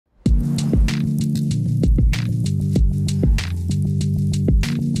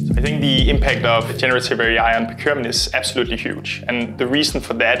I think the impact of generative AI on procurement is absolutely huge. And the reason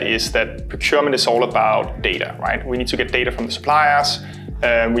for that is that procurement is all about data, right? We need to get data from the suppliers,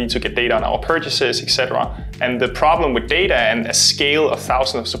 we need to get data on our purchases, etc. And the problem with data and a scale of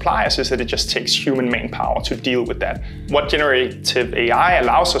thousands of suppliers is that it just takes human manpower to deal with that. What generative AI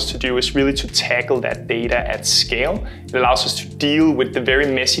allows us to do is really to tackle that data at scale. It allows us to deal with the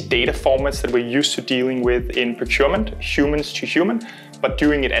very messy data formats that we're used to dealing with in procurement, humans to human, but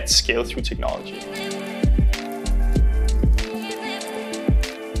doing it at scale through technology.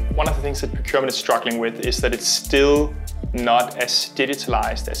 One of the things that procurement is struggling with is that it's still not as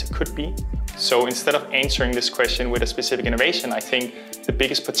digitalized as it could be. So instead of answering this question with a specific innovation, I think the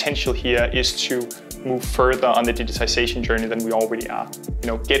biggest potential here is to move further on the digitization journey than we already are.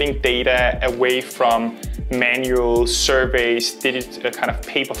 Getting data away from manual surveys, kind of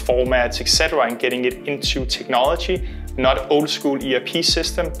paper formats, etc., and getting it into technology, not old school ERP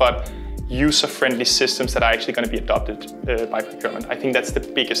system, but user-friendly systems that are actually going to be adopted by procurement. I think that's the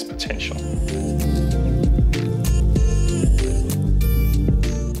biggest potential.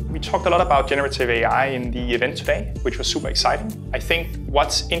 We talked a lot about generative AI in the event today, which was super exciting. I think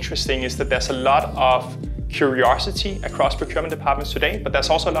what's interesting is that there's a lot of curiosity across procurement departments today, but there's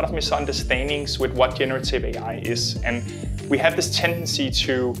also a lot of misunderstandings with what generative AI is. And we have this tendency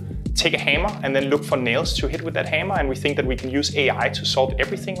to take a hammer and then look for nails to hit with that hammer, and we think that we can use AI to solve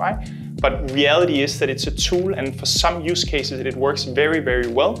everything, right? But reality is that it's a tool, and for some use cases it works very, very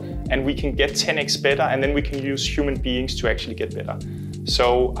well, and we can get 10x better, and then we can use human beings to actually get better.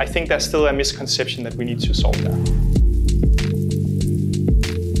 So I think there's still a misconception that we need to solve there.